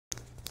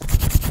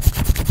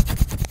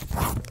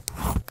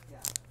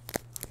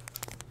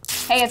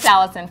Hey, it's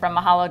Allison from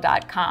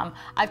mahalodotcom.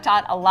 I've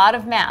taught a lot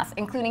of math,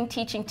 including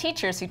teaching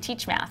teachers who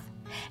teach math.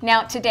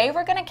 Now, today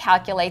we're going to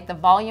calculate the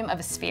volume of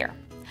a sphere.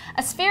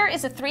 A sphere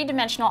is a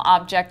three-dimensional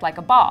object like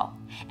a ball,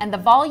 and the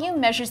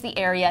volume measures the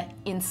area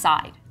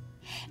inside.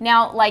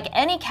 Now, like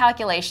any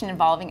calculation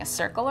involving a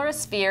circle or a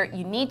sphere,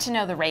 you need to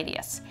know the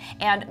radius.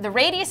 And the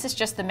radius is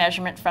just the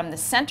measurement from the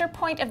center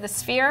point of the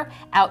sphere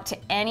out to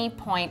any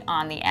point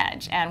on the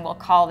edge, and we'll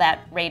call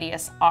that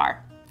radius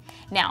r.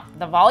 Now,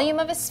 the volume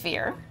of a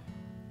sphere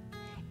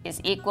is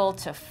equal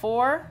to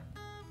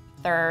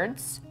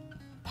 4/3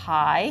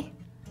 pi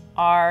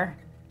r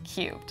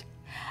cubed.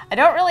 I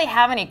don't really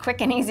have any quick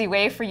and easy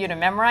way for you to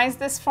memorize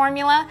this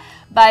formula,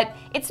 but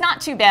it's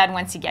not too bad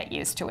once you get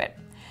used to it.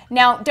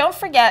 Now, don't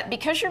forget,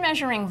 because you're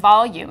measuring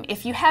volume,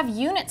 if you have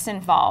units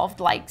involved,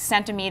 like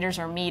centimeters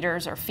or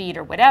meters or feet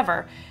or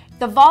whatever,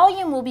 the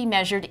volume will be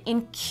measured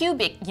in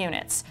cubic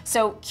units.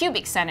 So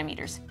cubic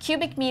centimeters,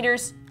 cubic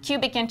meters,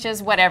 cubic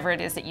inches, whatever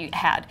it is that you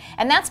had.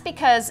 And that's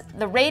because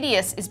the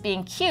radius is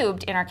being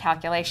cubed in our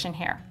calculation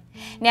here.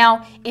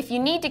 Now, if you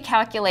need to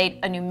calculate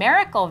a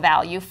numerical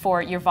value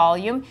for your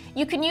volume,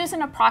 you can use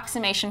an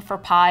approximation for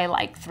pi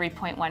like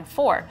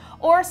 3.14.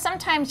 Or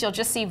sometimes you'll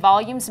just see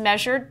volumes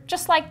measured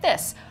just like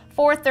this,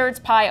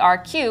 4/3 pi r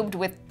cubed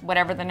with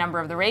whatever the number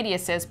of the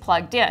radius is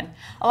plugged in.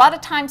 A lot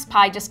of times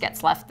pi just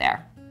gets left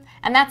there.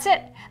 And that's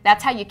it.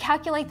 That's how you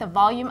calculate the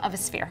volume of a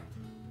sphere.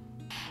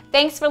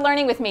 Thanks for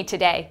learning with me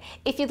today.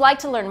 If you'd like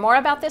to learn more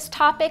about this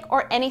topic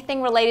or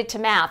anything related to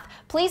math,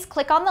 please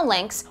click on the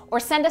links or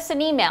send us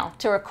an email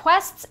to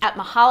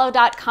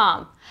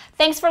requests@mahalo.com.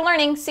 Thanks for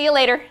learning. See you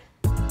later.